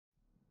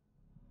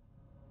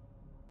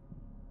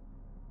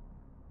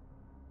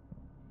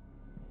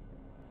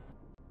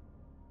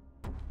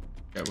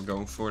Okay, we're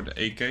going for the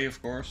AK,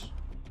 of course.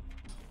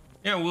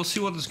 Yeah, we'll see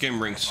what this game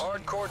brings.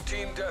 Hardcore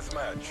team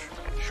deathmatch.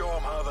 Show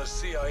them how the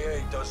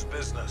CIA does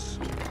business.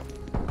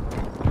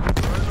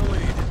 We're in the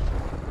lead.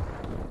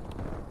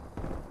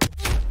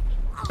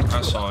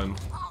 I saw him.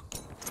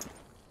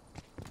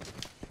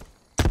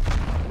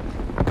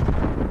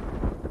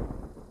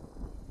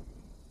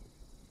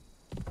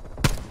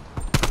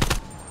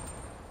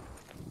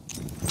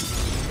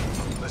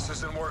 This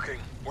isn't working.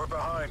 We're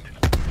behind.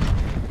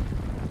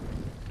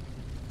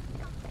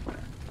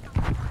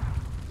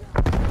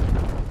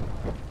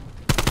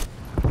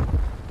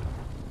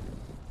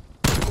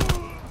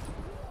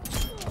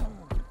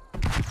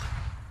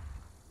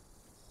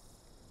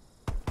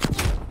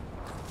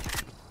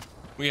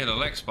 We had a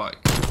leg spike.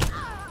 Enemy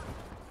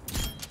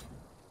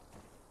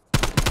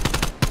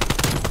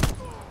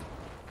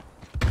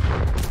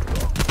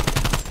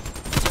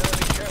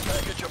care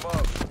package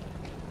above.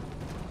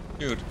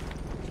 Dude,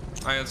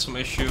 I had some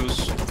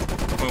issues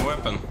with my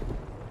weapon.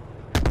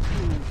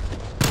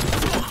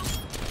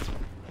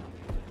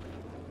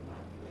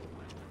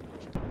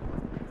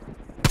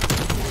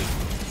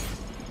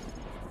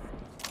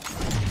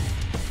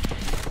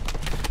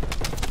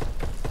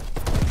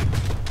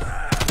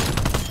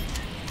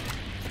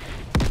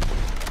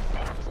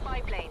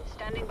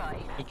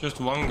 Just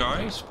one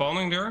guy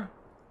spawning there?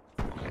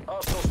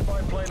 Hostile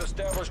spy plane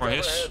established For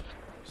his overhead.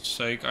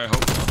 sake, I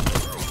hope not.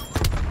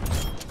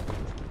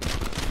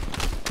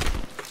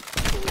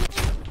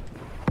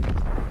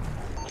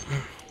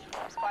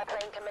 Spy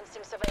plane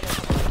commencing surveillance.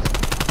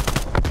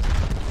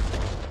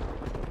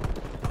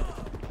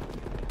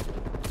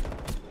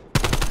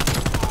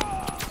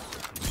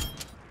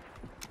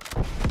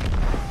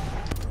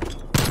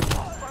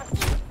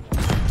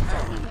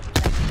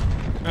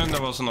 And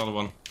there was another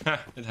one. Ha,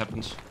 it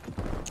happens.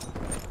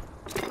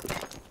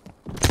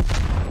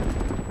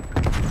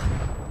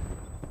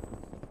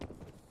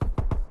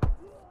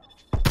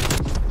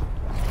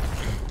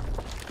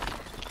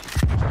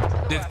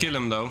 Did kill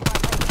him though.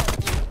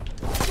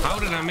 How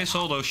did I miss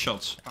all those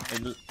shots?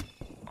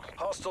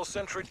 Hostile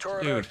sentry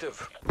turret Dude.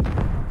 active.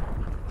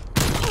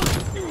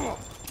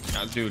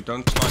 Yeah, dude,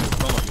 don't try in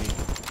front of me.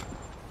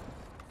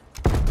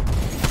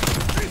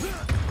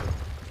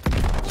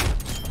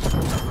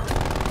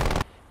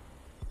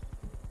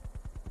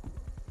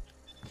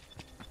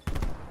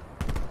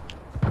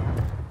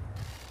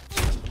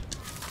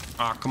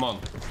 Ah, come on.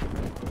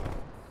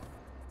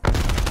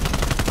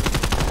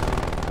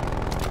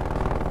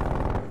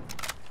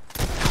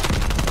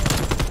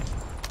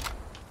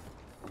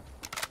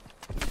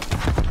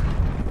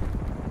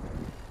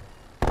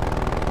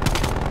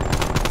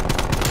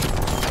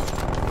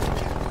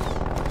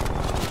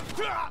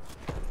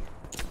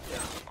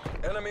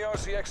 Enemy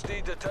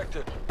RCXD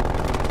detected.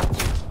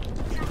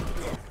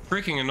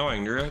 Freaking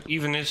annoying. There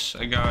even is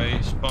a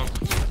guy spawned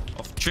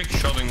of trick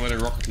shotting with a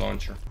rocket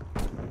launcher.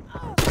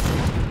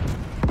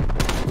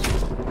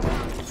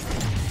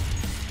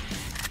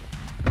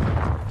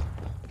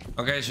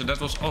 Okay, so that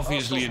was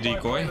obviously a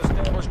decoy.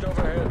 Established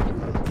overhead.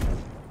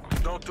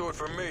 Don't do it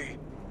for me.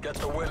 Get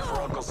the win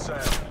for Uncle Sam.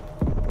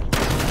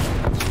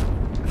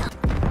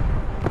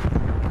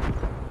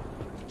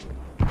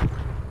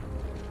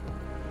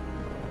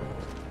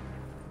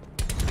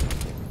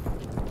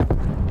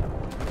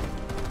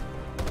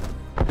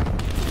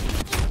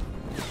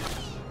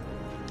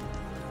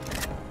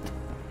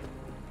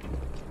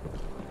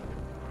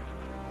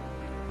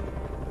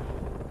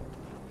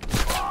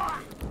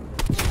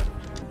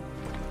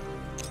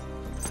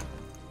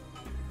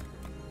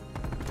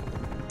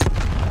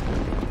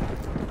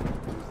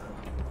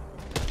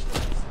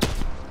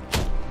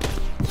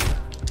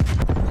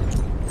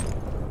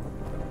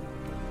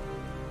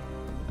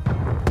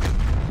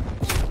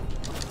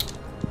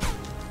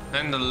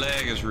 And the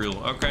lag is real,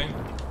 okay.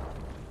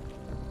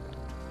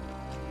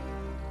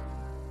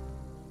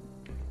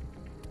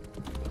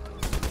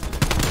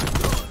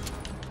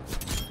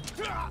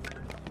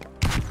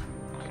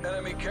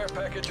 Enemy care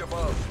package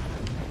above.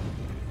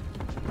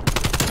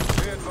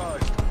 Be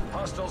advised,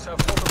 hostiles have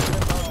multiple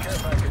inbound care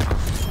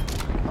packages.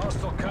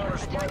 Hostile counter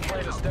spy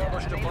plane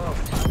established above.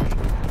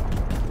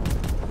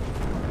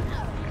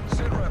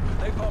 Sit rep,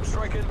 napalm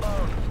strike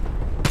inbound.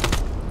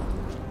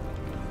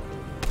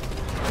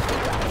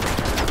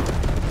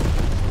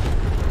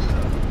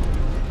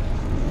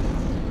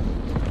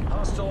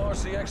 Hostile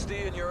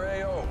RCXD in your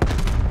AO.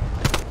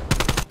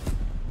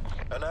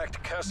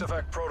 Enact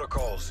CASEVAC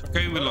protocols.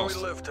 Okay, we lost.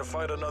 We live to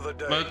fight another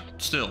day. But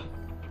still.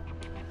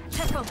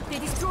 Checkpoint, they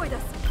destroyed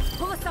us.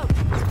 Pull us out.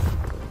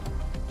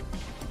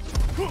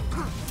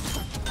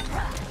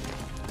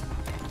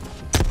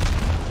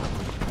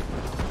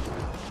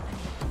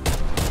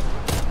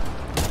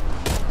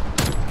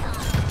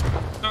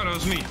 No, that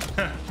was me.